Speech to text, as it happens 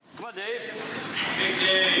on, Dave. Big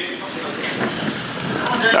Dave.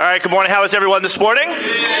 All right, good morning. How is everyone this morning?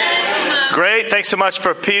 Great. Thanks so much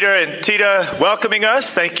for Peter and Tita welcoming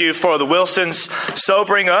us. Thank you for the Wilsons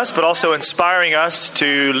sobering us, but also inspiring us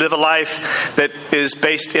to live a life that is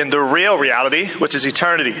based in the real reality, which is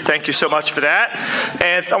eternity. Thank you so much for that.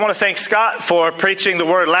 And I want to thank Scott for preaching the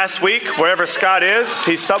word last week. Wherever Scott is,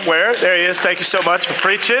 he's somewhere. There he is. Thank you so much for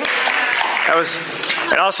preaching.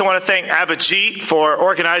 And I also want to thank Abhijit for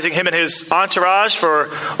organizing, him and his entourage for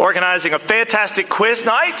organizing a fantastic quiz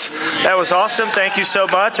night. That was awesome. Thank you so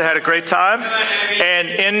much. I had a great time. And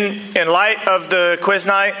in light of the quiz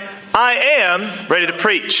night, I am ready to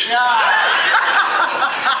preach.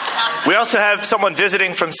 We also have someone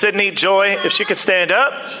visiting from Sydney, Joy. If she could stand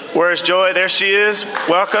up. Where's Joy? There she is.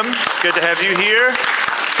 Welcome. Good to have you here.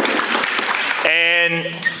 And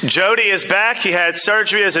Jody is back. He had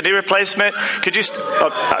surgery as a knee replacement. Could you...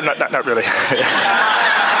 not really.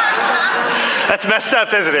 That's messed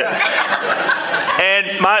up, isn't it?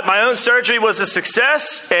 And my own surgery was a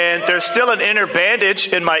success, and there's still an inner bandage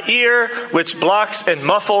in my ear, which blocks and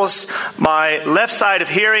muffles my left side of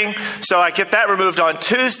hearing. So I get that removed on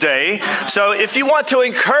Tuesday. So if you want to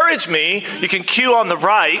encourage me, you can cue on the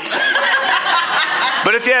right.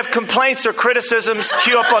 But if you have complaints or criticisms,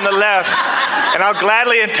 cue up on the left, and I'll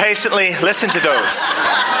gladly and patiently listen to those.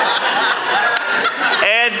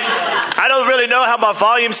 And I don't really know how my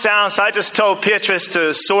volume sounds, so I just told Beatrice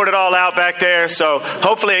to sort it all out back there. So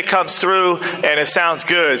hopefully it comes through and it sounds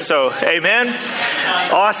good. So, amen?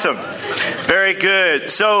 Awesome. Very good.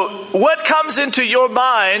 So what comes into your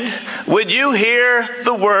mind when you hear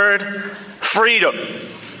the word freedom?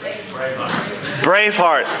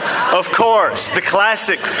 Braveheart, of course, the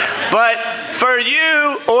classic. But for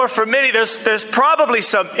you or for many, there's probably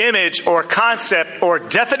some image or concept or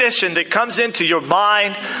definition that comes into your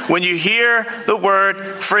mind when you hear the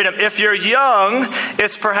word freedom. If you're young,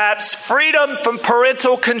 it's perhaps freedom from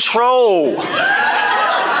parental control.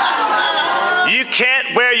 You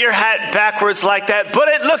can't wear your hat backwards like that, but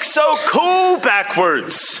it looks so cool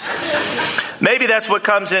backwards. Maybe that's what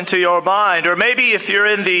comes into your mind. Or maybe if you're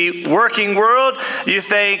in the working world, you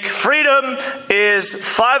think freedom is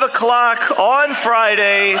 5 o'clock on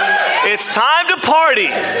Friday. It's time to party.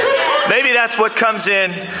 Maybe that's what comes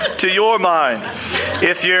in to your mind.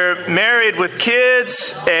 If you're married with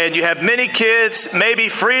kids and you have many kids, maybe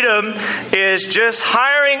freedom is just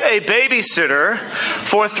hiring a babysitter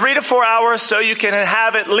for 3 to 4 hours so you can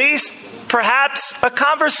have at least perhaps a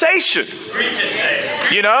conversation,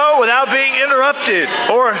 without being interrupted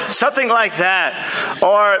or something like that.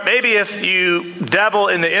 Or maybe if you dabble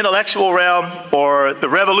in the intellectual realm or the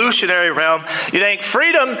revolutionary realm, you think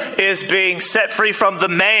freedom is being set free from the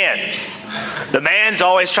man. The man's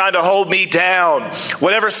always trying to hold me down,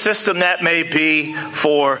 whatever system that may be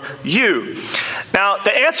for you. Now,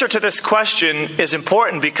 the answer to this question is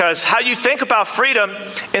important because how you think about freedom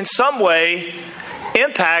in some way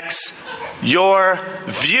impacts your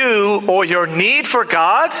view or your need for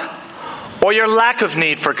God or your lack of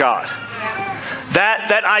need for God.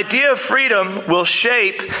 That idea of freedom will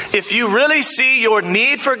shape if you really see your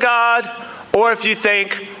need for God or if you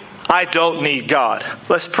think, I don't need God.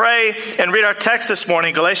 Let's pray and read our text this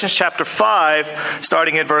morning, Galatians chapter 5,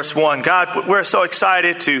 starting in verse 1. God, we're so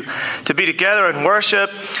excited to be together and worship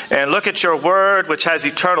and look at your word, which has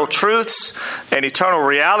eternal truths and eternal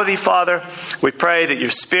reality, Father. We pray that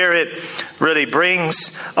your Spirit really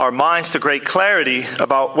brings our minds to great clarity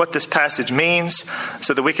about what this passage means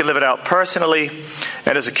so that we can live it out personally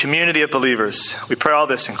and as a community of believers. We pray all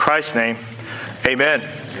this in Christ's name. Amen.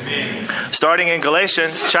 Starting in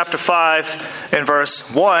Galatians chapter 5 and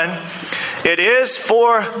verse 1, it is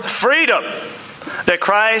for freedom that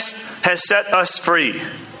Christ has set us free.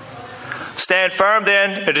 Stand firm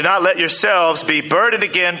then, and do not let yourselves be burdened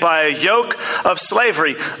again by a yoke of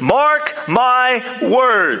slavery. Mark my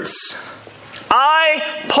words.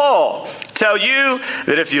 I, Paul, tell you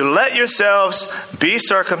that if you let yourselves be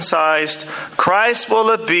circumcised, Christ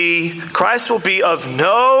will be of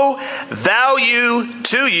no value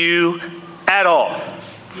to you at all.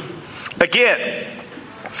 Again,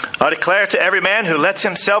 I declare to every man who lets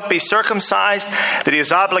himself be circumcised that he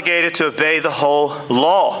is obligated to obey the whole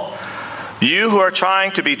law. You who are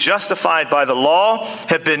trying to be justified by the law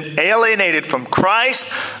have been alienated from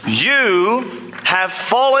Christ. You have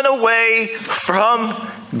fallen away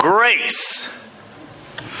from grace.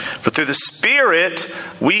 For through the Spirit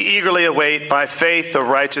we eagerly await by faith the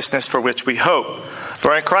righteousness for which we hope.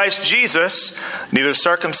 For in Christ Jesus neither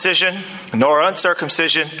circumcision nor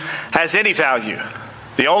uncircumcision has any value.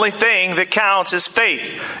 The only thing that counts is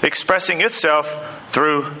faith, expressing itself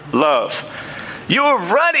through love. You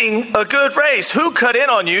are running a good race. Who cut in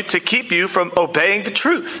on you to keep you from obeying the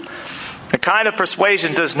truth? The kind of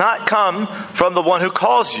persuasion does not come from the one who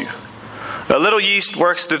calls you. A little yeast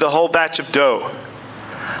works through the whole batch of dough.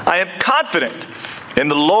 I am confident in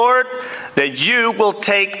the Lord that you will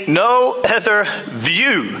take no other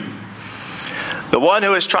view. The one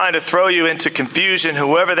who is trying to throw you into confusion,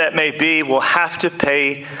 whoever that may be, will have to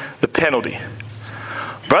pay the penalty.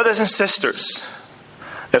 Brothers and sisters,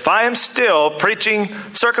 if I am still preaching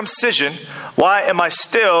circumcision, why am I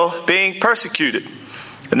still being persecuted?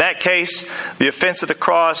 In that case, the offense of the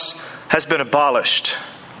cross has been abolished.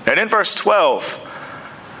 And in verse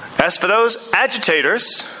 12, as for those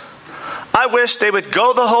agitators, I wish they would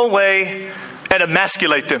go the whole way and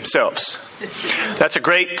emasculate themselves. That's a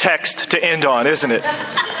great text to end on, isn't it?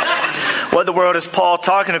 What in the world is Paul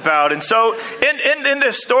talking about? And so in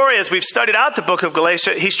this story, as we've studied out the book of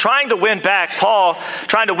Galatia, he's trying to win back, Paul,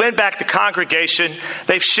 trying to win back the congregation.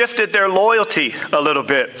 They've shifted their loyalty a little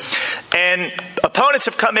bit. And opponents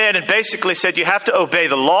have come in and basically said you have to obey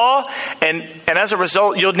the law, and as a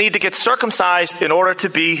result, you'll need to get circumcised in order to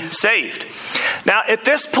be saved. Now, at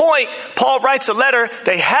this point, Paul writes a letter.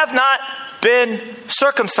 They have not been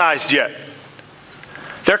circumcised yet.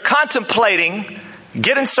 They're contemplating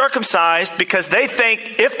getting circumcised because they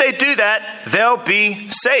think if they do that, they'll be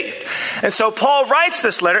saved. And so Paul writes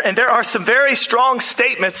this letter, and there are some very strong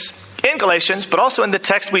statements in Galatians, but also in the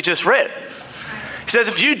text we just read. He says,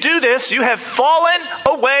 if you do this, you have fallen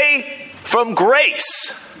away from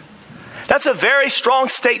grace. That's a very strong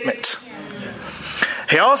statement.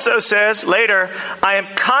 He also says later, I am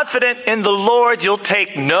confident in the Lord you'll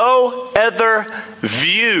take no other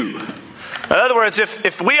view. In other words,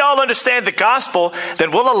 if we all understand the gospel,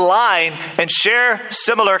 then we'll align and share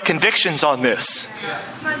similar convictions on this.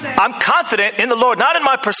 I'm confident in the Lord, not in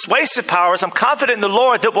my persuasive powers. I'm confident in the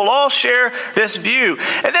Lord that we'll all share this view.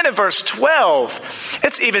 And then in verse 12,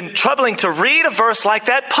 it's even troubling to read a verse like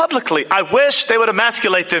that publicly. I wish they would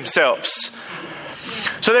emasculate themselves.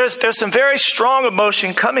 So there's some very strong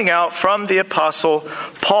emotion coming out from the Apostle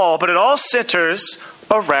Paul, but it all centers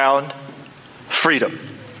around freedom.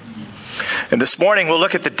 And this morning we'll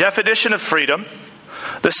look at the definition of freedom,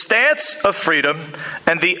 the stance of freedom,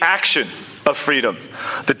 and the action of freedom.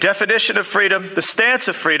 The definition of freedom, the stance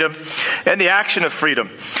of freedom, and the action of freedom.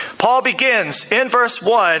 Paul begins in verse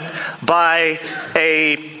 1 by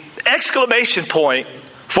an exclamation point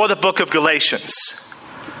for the book of Galatians.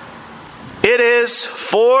 It is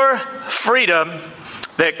for freedom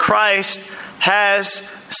that Christ has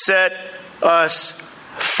set us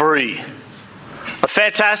free. A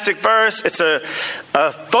fantastic verse. It's a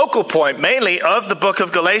focal point mainly of the book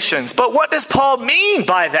of Galatians. But what does Paul mean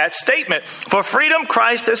by that statement? For freedom,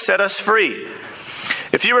 Christ has set us free.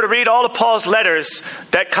 If you were to read all of Paul's letters,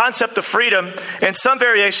 that concept of freedom in some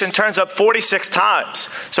variation turns up 46 times.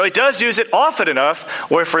 So he does use it often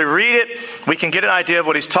enough where if we read it, we can get an idea of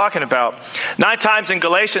what he's talking about. 9 times in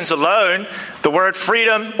Galatians alone, the word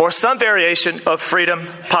freedom or some variation of freedom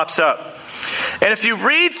pops up. And if you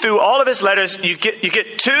read through all of his letters, you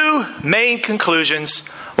get 2 main conclusions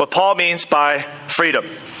what Paul means by freedom.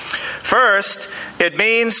 First, it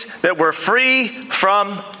means that we're free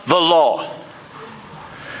from the law.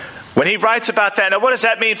 When he writes about that, now what does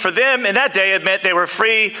that mean for them? In that day, it meant they were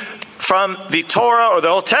free from the Torah or the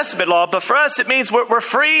Old Testament law. But for us, it means we're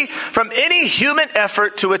free from any human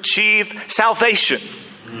effort to achieve salvation.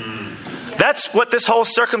 That's what this whole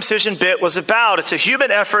circumcision bit was about. It's a human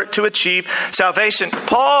effort to achieve salvation.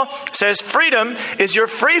 Paul says freedom is you're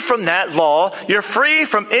free from that law. You're free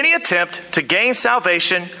from any attempt to gain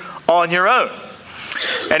salvation on your own.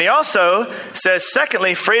 And he also says,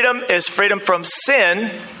 secondly, freedom is freedom from sin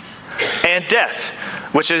and death,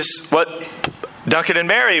 which is what Duncan and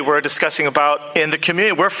Mary were discussing about in the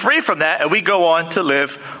community. We're free from that, and we go on to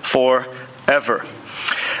live forever.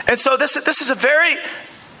 And so this is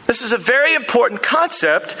a very important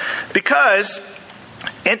concept because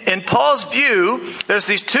in Paul's view, there's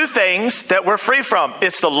these 2 things that we're free from.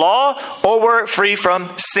 It's the law or we're free from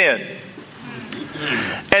sin.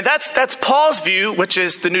 And that's Paul's view, which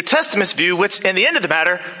is the New Testament's view, which in the end of the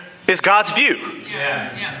matter is God's view.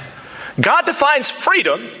 Yeah. God defines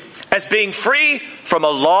freedom as being free from a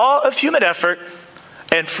law of human effort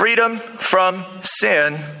and freedom from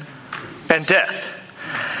sin and death.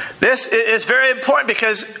 This is very important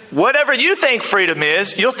because whatever you think freedom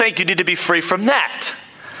is, you'll think you need to be free from that.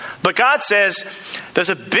 But God says there's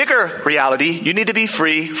a bigger reality. You need to be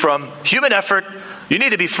free from human effort. You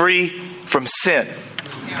need to be free from sin.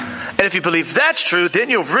 And if you believe that's true, then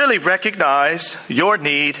you'll really recognize your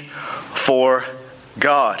need for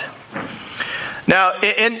God. Now,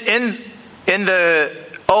 in in the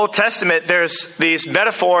Old Testament, there's these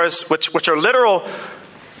metaphors which are literal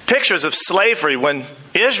pictures of slavery. When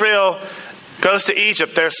Israel goes to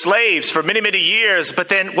Egypt, they're slaves for many, many years. But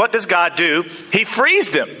then what does God do? He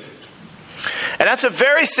frees them. And that's a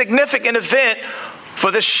very significant event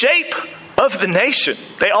for the shape of the nation.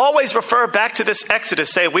 They always refer back to this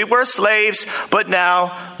Exodus, say we were slaves, but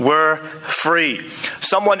now we're free.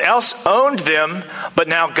 Someone else owned them, but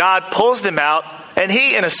now God pulls them out, and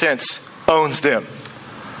he, in a sense, owns them.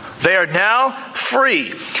 They are now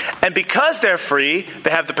free. And because they're free, they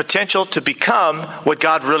have the potential to become what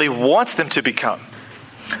God really wants them to become.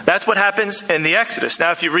 That's what happens in the Exodus.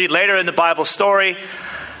 Now, if you read later in the Bible story,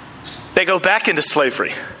 they go back into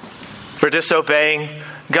slavery for disobeying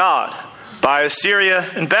God by Assyria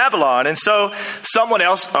and Babylon. And so someone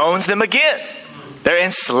else owns them again. They're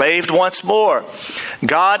enslaved once more.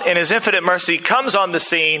 God, in his infinite mercy, comes on the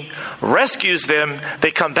scene, rescues them.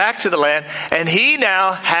 They come back to the land, and he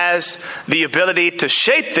now has the ability to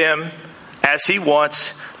shape them as he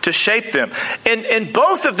wants to shape them. In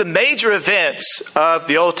both of the major events of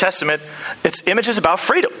the Old Testament, it's images about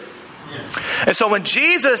freedom. And so when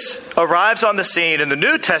Jesus arrives on the scene in the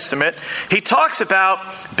New Testament, he talks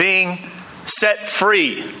about being set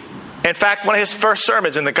free. In fact, one of his first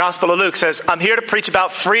sermons in the Gospel of Luke says, I'm here to preach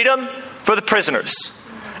about freedom for the prisoners,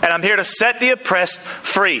 and I'm here to set the oppressed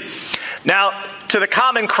free. Now, to the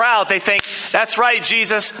common crowd, they think, that's right,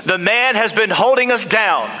 Jesus, the man has been holding us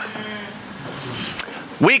down.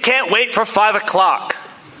 We can't wait for 5 o'clock.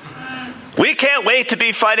 We can't wait to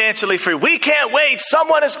be financially free. We can't wait.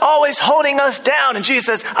 Someone is always holding us down. And Jesus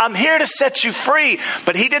says, I'm here to set you free.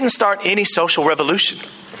 But he didn't start any social revolution.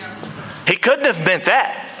 He couldn't have meant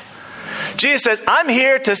that. Jesus says, I'm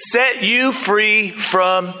here to set you free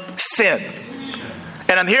from sin.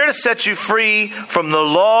 And I'm here to set you free from the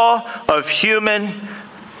law of human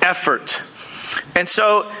effort. And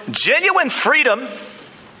so genuine freedom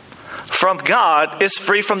from God is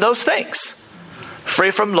free from those things.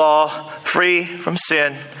 Free from law, free from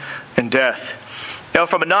sin and death. You know,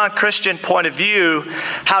 from a non-Christian point of view,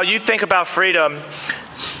 how you think about freedom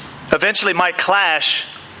eventually might clash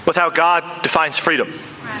with how God defines freedom.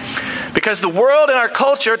 Because the world and our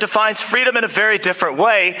culture defines freedom in a very different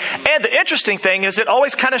way. And the interesting thing is it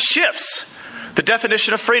always kind of shifts the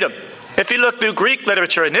definition of freedom. If you look through Greek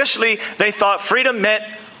literature, initially they thought freedom meant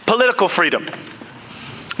political freedom,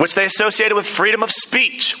 which they associated with freedom of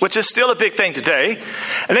speech, which is still a big thing today.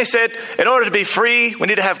 And they said, in order to be free, we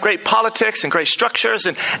need to have great politics and great structures,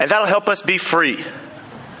 and that'll help us be free.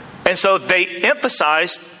 And so they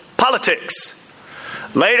emphasized politics.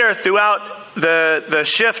 Later, throughout the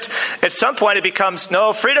shift, at some point it becomes,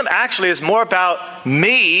 no, freedom actually is more about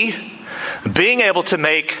me being able to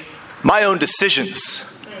make my own decisions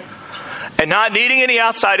and not needing any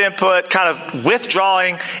outside input, kind of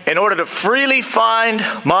withdrawing in order to freely find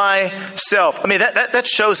myself. I mean, that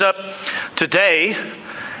shows up today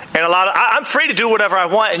in a lot of, I'm free to do whatever I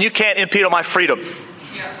want and you can't impede on my freedom.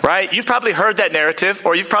 Right? You've probably heard that narrative,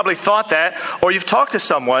 or you've probably thought that, or you've talked to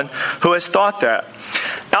someone who has thought that.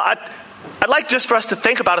 Now, I'd like just for us to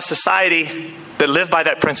think about a society that lived by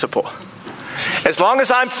that principle. As long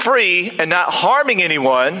as I'm free and not harming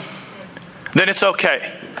anyone, then it's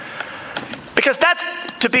okay. Because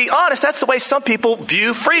that, to be honest, that's the way some people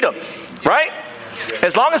view freedom, right?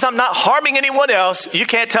 As long as I'm not harming anyone else, you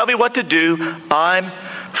can't tell me what to do, I'm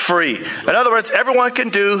free. In other words, everyone can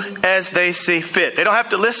do as they see fit. They don't have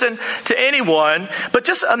to listen to anyone, but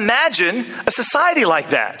just imagine a society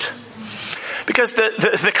like that. Because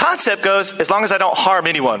the concept goes, as long as I don't harm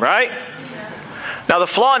anyone, right? Now the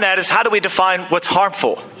flaw in that is, how do we define what's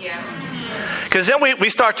harmful? Because then we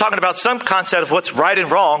start talking about some concept of what's right and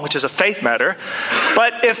wrong, which is a faith matter.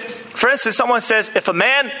 But if, for instance, someone says, if a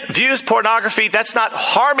man views pornography, that's not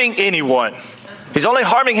harming anyone. He's only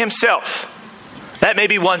harming himself. That may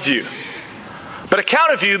be one view. But a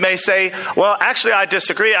counter view may say, well, actually, I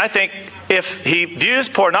disagree. I think if he views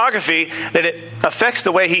pornography, then it affects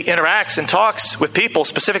the way he interacts and talks with people,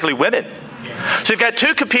 specifically women. So you've got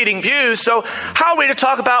two competing views. So how are we to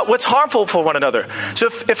talk about what's harmful for one another? So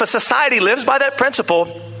if a society lives by that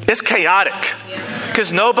principle, it's chaotic.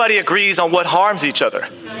 Because nobody agrees on what harms each other.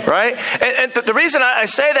 Right? And the reason I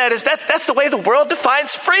say that is that's the way the world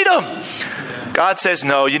defines freedom. God says,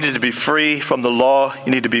 no, you need to be free from the law.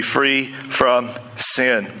 You need to be free from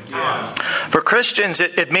sin. For Christians,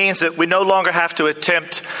 it means that we no longer have to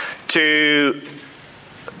attempt to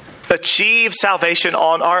achieve salvation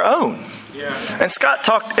on our own. And Scott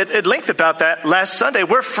talked at length about that last Sunday.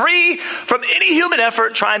 We're free from any human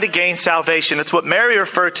effort trying to gain salvation. It's what Mary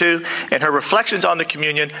referred to in her reflections on the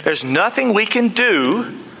communion. There's nothing we can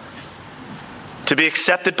do to be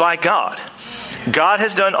accepted by God. God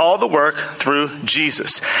has done all the work through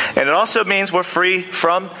Jesus. And it also means we're free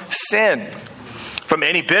from sin, from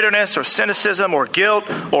any bitterness or cynicism or guilt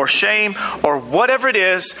or shame or whatever it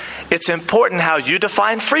is. It's important how you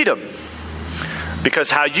define freedom, because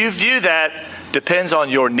how you view that depends on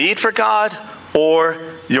your need for God or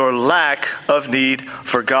your lack of need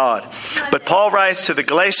for God. But Paul writes to the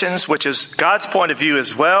Galatians, which is God's point of view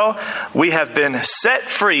as well, we have been set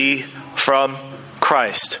free from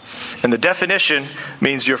Christ. And the definition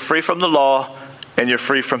means you're free from the law and you're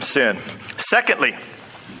free from sin. Secondly,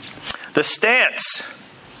 the stance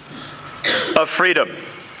of freedom.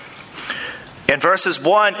 In verses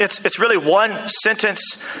 1, it's really one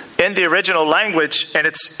sentence in the original language, and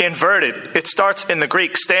it's inverted. It starts in the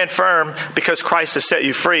Greek, stand firm because Christ has set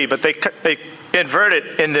you free, but they invert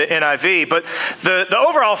it in the NIV. But the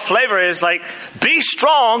overall flavor is like, be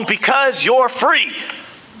strong because you're free.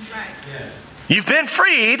 Right. You've been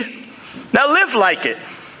freed, now live like it.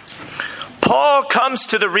 Paul comes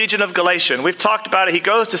to the region of Galatia. We've talked about it. He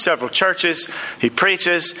goes to several churches. He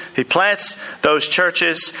preaches. He plants those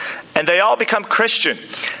churches. And they all become Christian.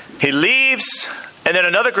 He leaves. And then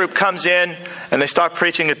another group comes in. And they start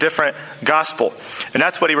preaching a different gospel. And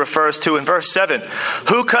that's what he refers to in verse 7.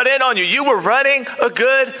 Who cut in on you? You were running a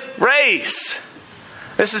good race.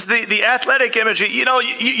 This is the athletic imagery. You know,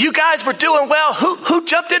 you guys were doing well. Who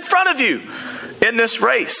jumped in front of you in this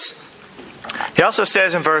race? He also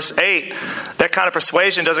says in verse 8, that kind of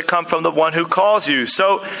persuasion doesn't come from the one who calls you.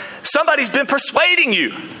 So somebody's been persuading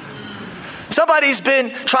you. Somebody's been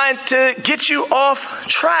trying to get you off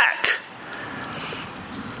track.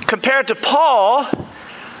 Compared to Paul,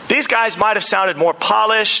 these guys might have sounded more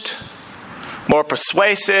polished, more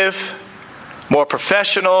persuasive, more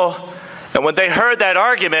professional. And when they heard that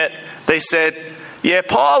argument, they said, yeah,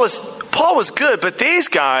 Paul was good, but these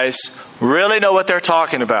guys really know what they're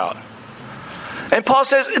talking about. And Paul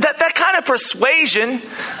says that kind of persuasion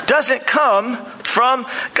doesn't come from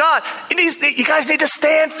God. You guys need to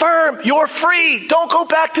stand firm. You're free. Don't go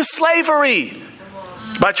back to slavery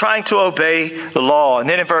by trying to obey the law. And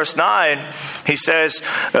then in verse 9, he says,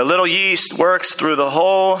 a little yeast works through the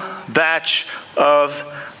whole batch of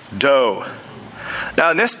dough.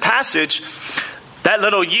 Now in this passage, that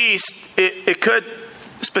little yeast, it could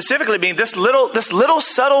specifically mean this little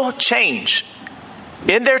subtle change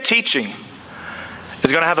in their teaching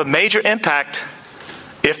is going to have a major impact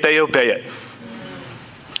if they obey it.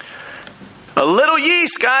 A little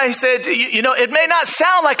yeast, guy, he said, you know, it may not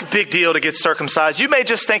sound like a big deal to get circumcised. You may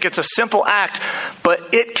just think it's a simple act,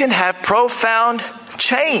 but it can have profound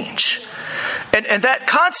change. And that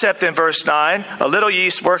concept in verse 9, a little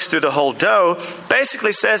yeast works through the whole dough,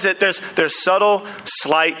 basically says that there's subtle,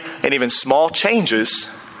 slight, and even small changes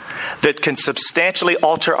that can substantially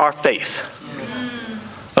alter our faith.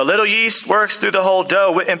 A little yeast works through the whole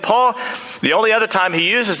dough. And Paul, the only other time he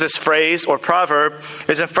uses this phrase or proverb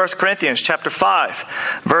is in 1 Corinthians chapter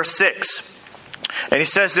 5, verse 6. And he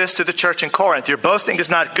says this to the church in Corinth. Your boasting is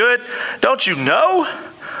not good. Don't you know?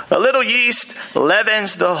 A little yeast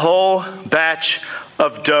leavens the whole batch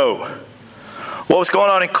of dough. What was going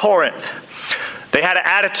on in Corinth? They had an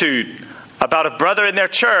attitude about a brother in their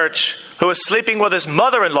church who was sleeping with his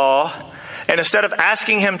mother-in-law. And instead of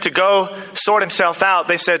asking him to go sort himself out,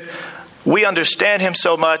 they said, we understand him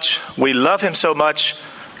so much. We love him so much.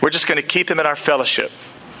 We're just going to keep him in our fellowship.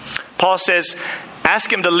 Paul says,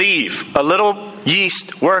 ask him to leave. A little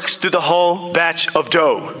yeast works through the whole batch of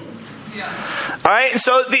dough. Yeah. All right. And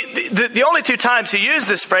so the only two times he used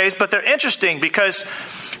this phrase, but they're interesting because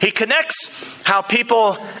he connects how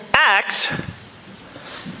people act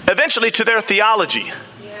eventually to their theology.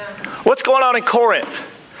 Yeah. What's going on in Corinth?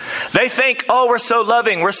 They think, oh, we're so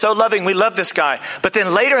loving, we love this guy. But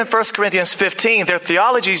then later in 1 Corinthians 15, their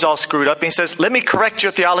theology's all screwed up. And he says, let me correct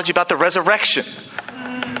your theology about the resurrection.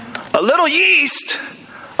 A little yeast,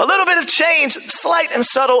 a little bit of change, slight and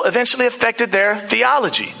subtle, eventually affected their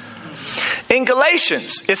theology. In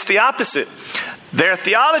Galatians, it's the opposite. Their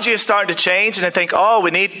theology is starting to change, and they think, oh,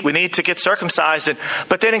 we need to get circumcised.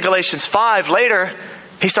 But then in Galatians 5, later,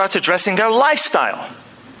 he starts addressing their lifestyle.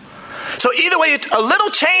 So either way, a little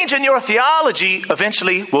change in your theology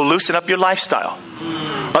eventually will loosen up your lifestyle.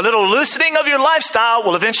 A little loosening of your lifestyle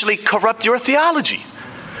will eventually corrupt your theology.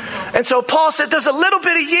 And so Paul said there's a little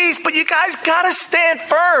bit of yeast, but you guys got to stand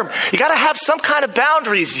firm. You got to have some kind of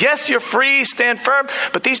boundaries. Yes, you're free, stand firm.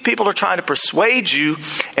 But these people are trying to persuade you,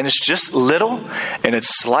 and it's just little, and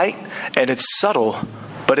it's slight, and it's subtle,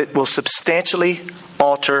 but it will substantially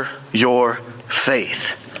alter your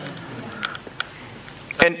faith.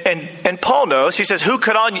 And Paul knows. He says, who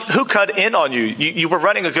cut in on you? You were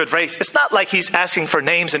running a good race. It's not like he's asking for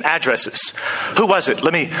names and addresses. Who was it?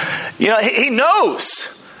 He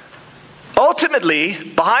knows.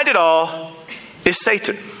 Ultimately, behind it all is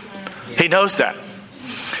Satan. He knows that.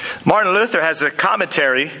 Martin Luther has a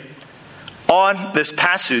commentary on this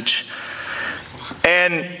passage,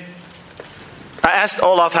 and I asked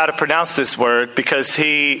Olaf how to pronounce this word because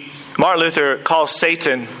Martin Luther calls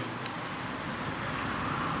Satan.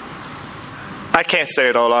 I can't say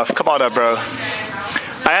it, Olaf. Come on up, bro.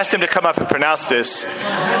 I asked him to come up and pronounce this.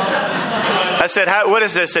 I said, what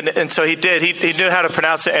is this? And so he did. He knew how to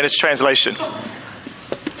pronounce it and its translation.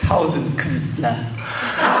 Tausendkünstler.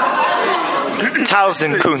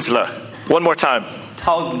 Tausendkünstler. One more time.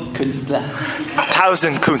 Tausendkünstler.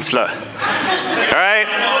 Tausendkünstler. All right.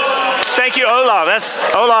 Thank you, Olaf. That's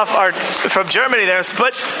Olaf from Germany there.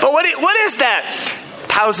 But what is that?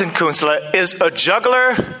 Tausendkünstler is a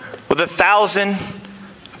juggler with 1,000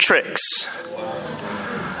 tricks.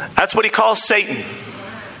 That's what he calls Satan.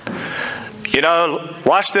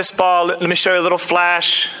 Watch this ball. Let me show you a little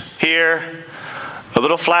flash here, a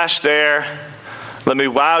little flash there. Let me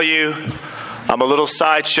wow you. I'm a little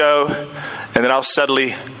sideshow, and then I'll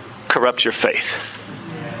subtly corrupt your faith.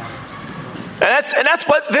 And that's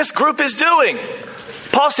what this group is doing.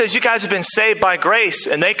 Paul says, you guys have been saved by grace,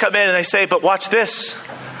 and they come in and they say, but watch this.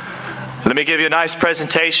 Let me give you a nice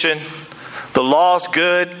presentation. The law's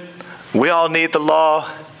good. We all need the law.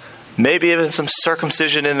 Maybe even some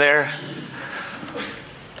circumcision in there.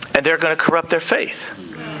 And they're going to corrupt their faith.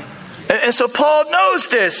 And so Paul knows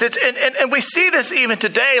this. And we see this even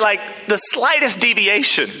today, like the slightest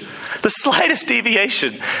deviation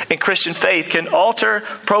in Christian faith can alter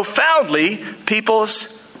profoundly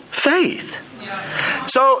people's faith. Yeah.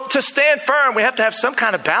 So to stand firm, we have to have some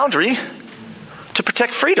kind of boundary to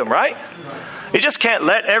protect freedom, right? You just can't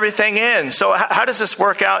let everything in. So how does this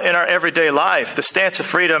work out in our everyday life? The stance of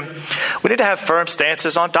freedom. We need to have firm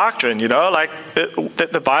stances on doctrine, like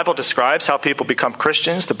the Bible describes how people become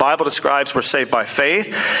Christians. The Bible describes we're saved by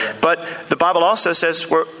faith. But the Bible also says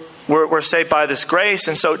we're saved by this grace.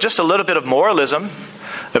 And so just a little bit of moralism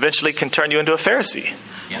eventually can turn you into a Pharisee.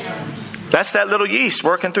 Yeah. That's that little yeast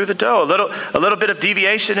working through the dough. A little bit of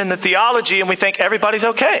deviation in the theology, and we think everybody's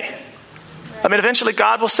okay. Eventually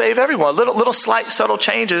God will save everyone. Little slight, subtle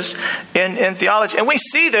changes in theology. And we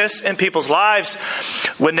see this in people's lives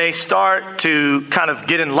when they start to kind of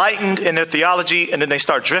get enlightened in their theology, and then they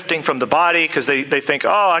start drifting from the body because they think,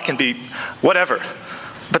 I can be whatever.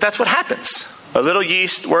 But that's what happens. A little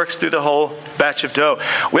yeast works through the whole batch of dough.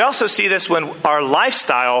 We also see this when our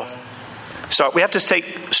lifestyle. So we have to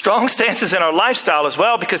take strong stances in our lifestyle as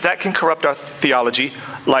well, because that can corrupt our theology,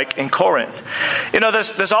 like in Corinth.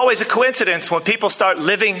 There's always a coincidence when people start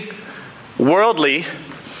living worldly,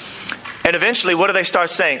 and eventually what do they start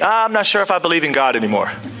saying? I'm not sure if I believe in God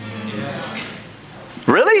anymore.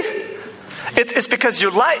 Really? It's because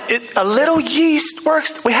a little yeast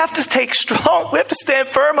works. We have to stand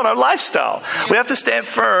firm on our lifestyle. We have to stand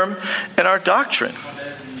firm in our doctrine.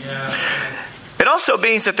 It also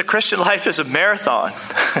means that the Christian life is a marathon,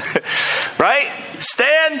 right?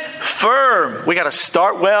 Stand firm. We got to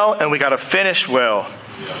start well and we got to finish well.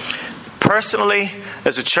 Personally,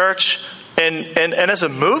 as a church, and as a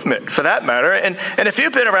movement for that matter. And if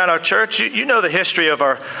you've been around our church, you know the history of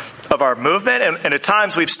our movement. And at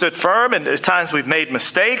times we've stood firm, and at times we've made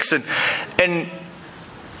mistakes. And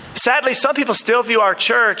sadly, some people still view our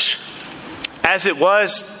church as it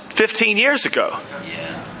was 15 years ago.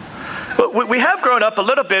 But we have grown up a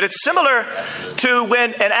little bit. It's similar to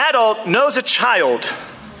when an adult knows a child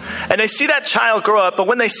and they see that child grow up. But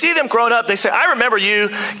when they see them grown up, they say, I remember you,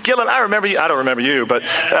 Gillen, I remember you. I don't remember you, but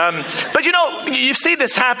you see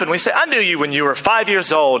this happen. We say, I knew you when you were 5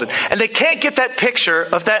 years old. And they can't get that picture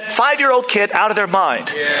of that 5-year-old kid out of their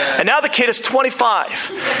mind. Yeah. And now the kid is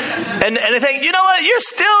 25. And they think, you know what, you're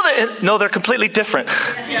still no, they're completely different.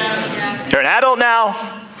 Yeah. They're an adult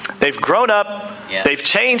now. They've grown up. Yeah. They've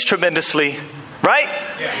changed tremendously, right?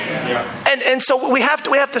 Yeah. And so we have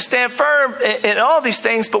to stand firm in all these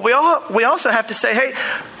things, but we also have to say, hey,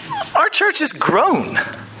 our church has grown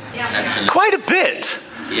quite a bit.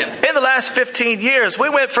 Yeah. In the last 15 years, we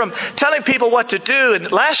went from telling people what to do,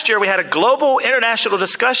 and last year we had a global international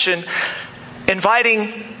discussion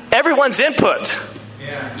inviting everyone's input.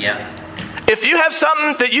 Yeah. If you have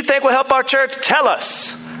something that you think will help our church, tell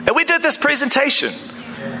us. And we did this presentation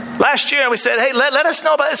last year, and we said, hey, let us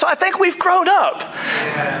know about it. So I think we've grown up.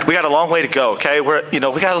 Yeah. We got a long way to go, okay? We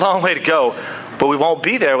got a long way to go. but we won't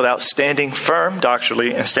be there without standing firm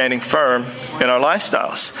doctrinally and standing firm in our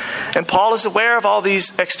lifestyles. And Paul is aware of all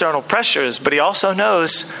these external pressures, but he also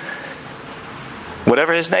knows,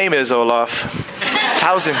 whatever his name is, Olaf,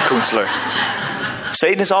 Tausendkünstler,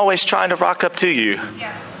 Satan is always trying to rock up to you.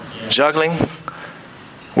 Juggling,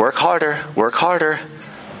 work harder, work harder,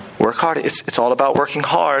 work harder. It's all about working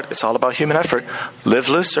hard. It's all about human effort. Live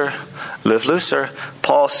looser, live looser.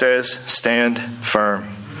 Paul says, stand firm.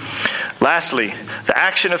 Lastly, the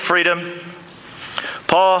action of freedom.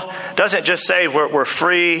 Paul doesn't just say we're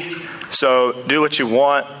free, so do what you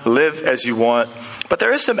want, live as you want. But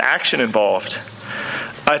there is some action involved.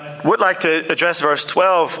 I would like to address verse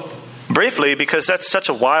 12 briefly because that's such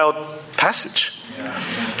a wild passage.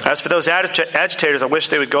 As for those agitators, I wish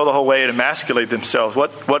they would go the whole way and emasculate themselves.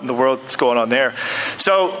 What in the world is going on there?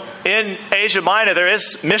 So in Asia Minor, there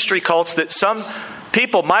is mystery cults that some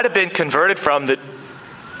people might have been converted from that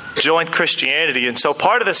joined Christianity. And so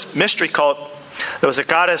part of this mystery cult, there was a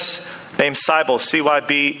goddess named Cybele,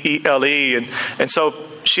 Cybele. And so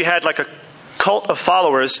she had like a cult of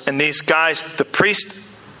followers. And these guys, the priest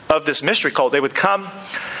of this mystery cult, they would come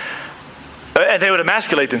and they would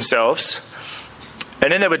emasculate themselves.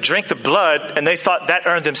 And then they would drink the blood, and they thought that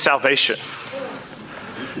earned them salvation.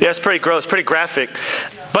 Yeah, it's pretty gross, pretty graphic.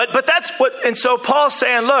 But that's what, and so Paul's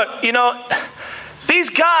saying, look, these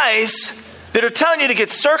guys that are telling you to get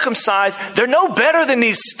circumcised, they're no better than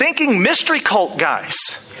these stinking mystery cult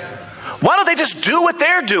guys. Why don't they just do what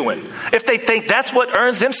they're doing if they think that's what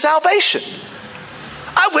earns them salvation?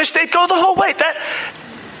 I wish they'd go the whole way.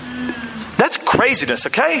 That's craziness,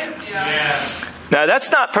 okay? Yeah. Now, that's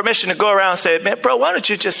not permission to go around and say, man, bro, why don't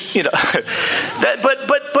you just,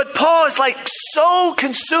 But Paul is like so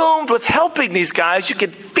consumed with helping these guys, you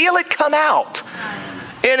can feel it come out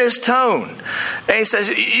in his tone. And he says,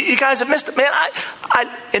 you guys have missed it. Man,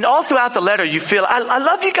 and all throughout the letter, you feel, I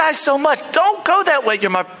love you guys so much. Don't go that way.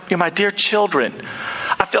 You're my dear children.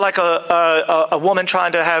 I feel like a woman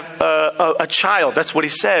trying to have a child. That's what he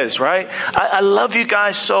says, right? I love you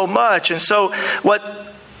guys so much. And so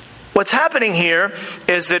What's happening here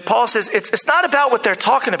is that Paul says it's not about what they're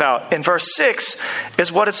talking about. In verse 6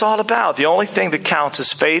 is what it's all about. The only thing that counts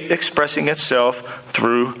is faith expressing itself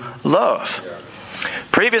through love.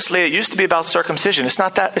 Previously, it used to be about circumcision. It's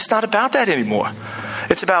not about that anymore.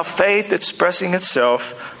 It's about faith expressing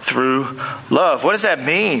itself through love. What does that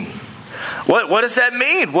mean? What does that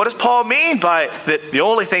mean? What does Paul mean by that the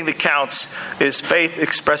only thing that counts is faith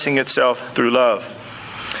expressing itself through love?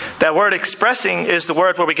 That word expressing is the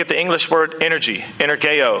word where we get the English word energy,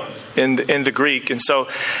 energeo in the Greek. And so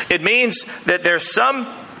it means that there's some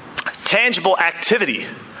tangible activity.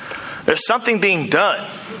 There's something being done.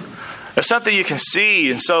 There's something you can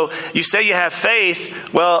see. And so you say you have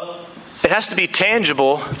faith. Well, it has to be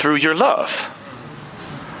tangible through your love.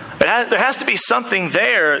 There has to be something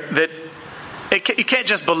there that you can't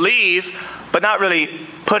just believe, but not really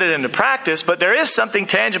put it into practice. But there is something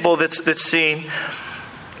tangible that's seen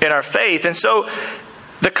in our faith. And so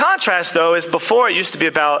the contrast, though, is before it used to be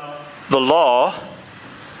about the law.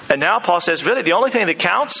 And now Paul says, really, the only thing that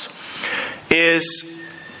counts is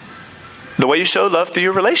the way you show love through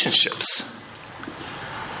your relationships.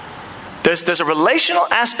 There's a relational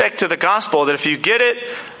aspect to the gospel that if you get it,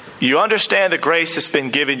 you understand the grace that's been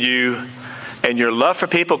given you, and your love for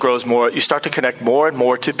people grows more, you start to connect more and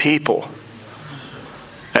more to people.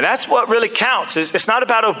 And that's what really counts. It's not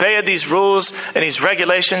about obeying these rules and these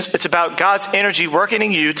regulations. It's about God's energy working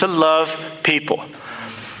in you to love people.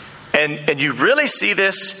 And you really see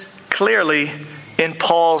this clearly in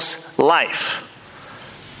Paul's life,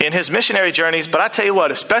 in his missionary journeys. But I tell you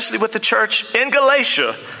what, especially with the church in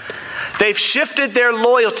Galatia, they've shifted their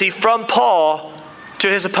loyalty from Paul to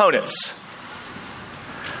his opponents.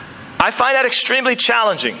 I find that extremely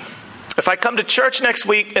challenging. If I come to church next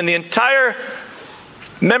week and the entire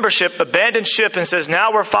membership abandoned ship and says,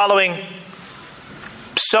 now we're following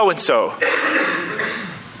so-and-so,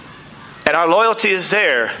 and our loyalty is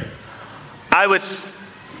there, I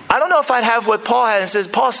don't know if I'd have what Paul had and says,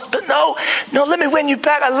 Paul, but no, let me win you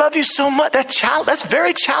back. I love you so much. That's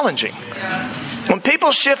very challenging. When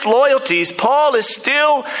people shift loyalties, Paul is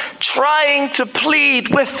still trying to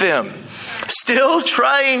plead with them, still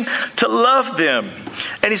trying to love them.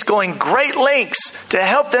 And he's going great lengths to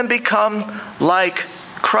help them become like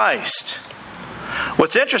Christ.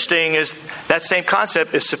 What's interesting is that same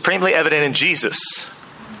concept is supremely evident in Jesus.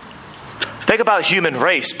 Think about human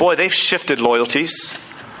race. Boy, they've shifted loyalties.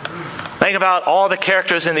 Think about all the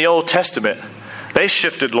characters in the Old Testament. They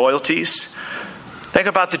shifted loyalties. Think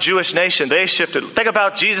about the Jewish nation. They shifted. Think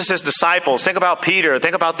about Jesus' disciples. Think about Peter.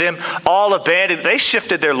 Think about them all abandoned. They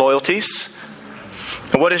shifted their loyalties.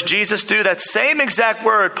 And what does Jesus do? That same exact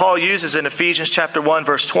word Paul uses in Ephesians chapter 1,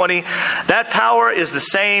 verse 20. That power is the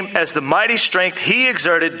same as the mighty strength he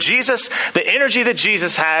exerted. Jesus, the energy that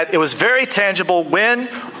Jesus had, it was very tangible when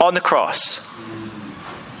on the cross.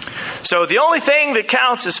 So the only thing that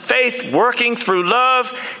counts is faith working through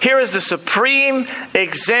love. Here is the supreme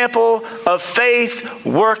example of faith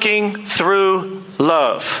working through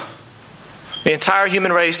love. The entire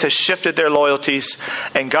human race has shifted their loyalties,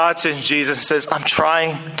 and God sends Jesus and says, I'm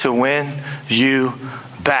trying to win you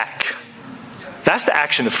back. That's the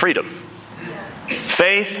action of freedom.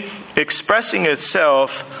 Faith expressing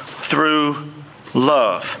itself through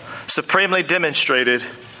love, supremely demonstrated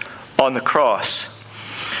on the cross.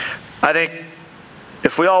 I think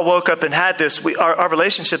if we all woke up and had this, our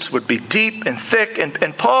relationships would be deep and thick.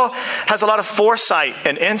 And Paul has a lot of foresight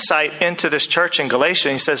and insight into this church in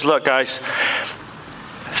Galatia. He says, look, guys,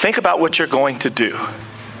 think about what you're going to do.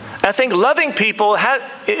 And I think loving people,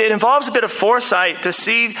 it involves a bit of foresight to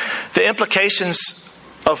see the implications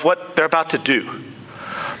of what they're about to do.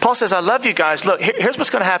 Paul says, I love you guys. Look, here's what's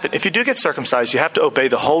going to happen. If you do get circumcised, you have to obey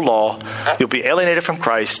the whole law. You'll be alienated from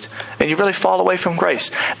Christ, and you really fall away from grace.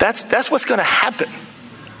 That's what's going to happen.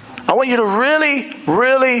 I want you to really,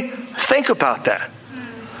 really think about that.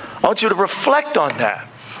 I want you to reflect on that.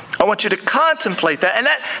 I want you to contemplate that. And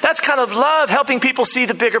that's kind of love, helping people see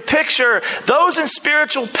the bigger picture. Those in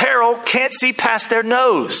spiritual peril can't see past their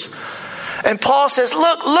nose. And Paul says,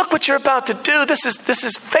 look what you're about to do. This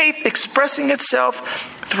is faith expressing itself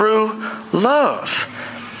through love.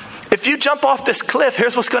 If you jump off this cliff,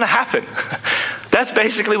 here's what's going to happen. That's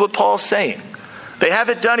basically what Paul's saying. They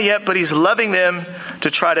haven't done it yet, but he's loving them to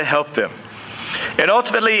try to help them. And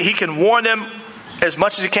ultimately, he can warn them as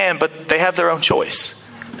much as he can, but they have their own choice.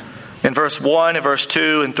 In verse 1 and verse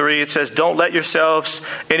 2 and 3, it says, don't let yourselves,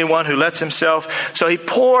 anyone who lets himself. So he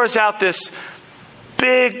pours out this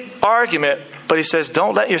big argument, but he says,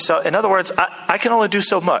 don't let yourself. In other words, I can only do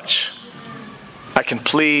so much. I can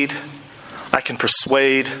plead, I can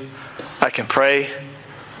persuade, I can pray,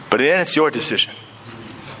 but in the end, it's your decision.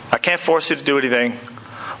 I can't force you to do anything,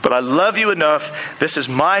 but I love you enough. This is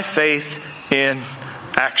my faith in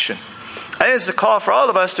action. I think this is a call for all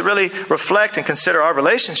of us to really reflect and consider our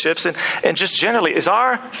relationships and just generally, is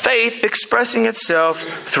our faith expressing itself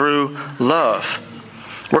through love?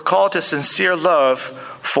 We're called to sincere love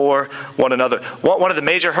for one another. One of the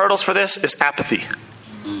major hurdles for this is apathy,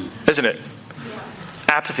 isn't it?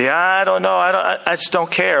 Apathy. I don't know. I just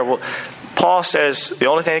don't care. Well, Paul says the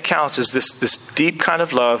only thing that counts is this deep kind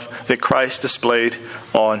of love that Christ displayed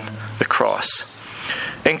on the cross.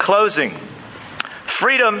 In closing,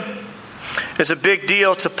 freedom is a big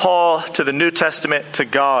deal to Paul, to the New Testament, to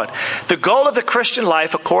God. The goal of the Christian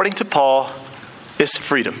life, according to Paul, is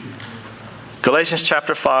freedom. Galatians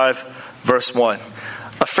chapter 5, verse 1.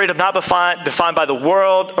 A freedom not defined by the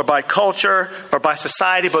world or by culture or by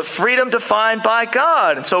society, but freedom defined by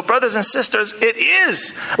God. And so, brothers and sisters, it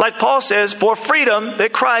is, like Paul says, for freedom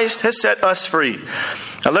that Christ has set us free.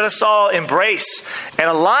 Now let us all embrace and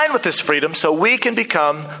align with this freedom so we can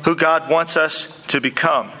become who God wants us to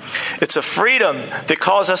become. It's a freedom that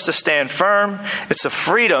calls us to stand firm. It's a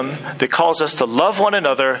freedom that calls us to love one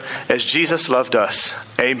another as Jesus loved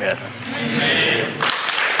us. Amen. Amen.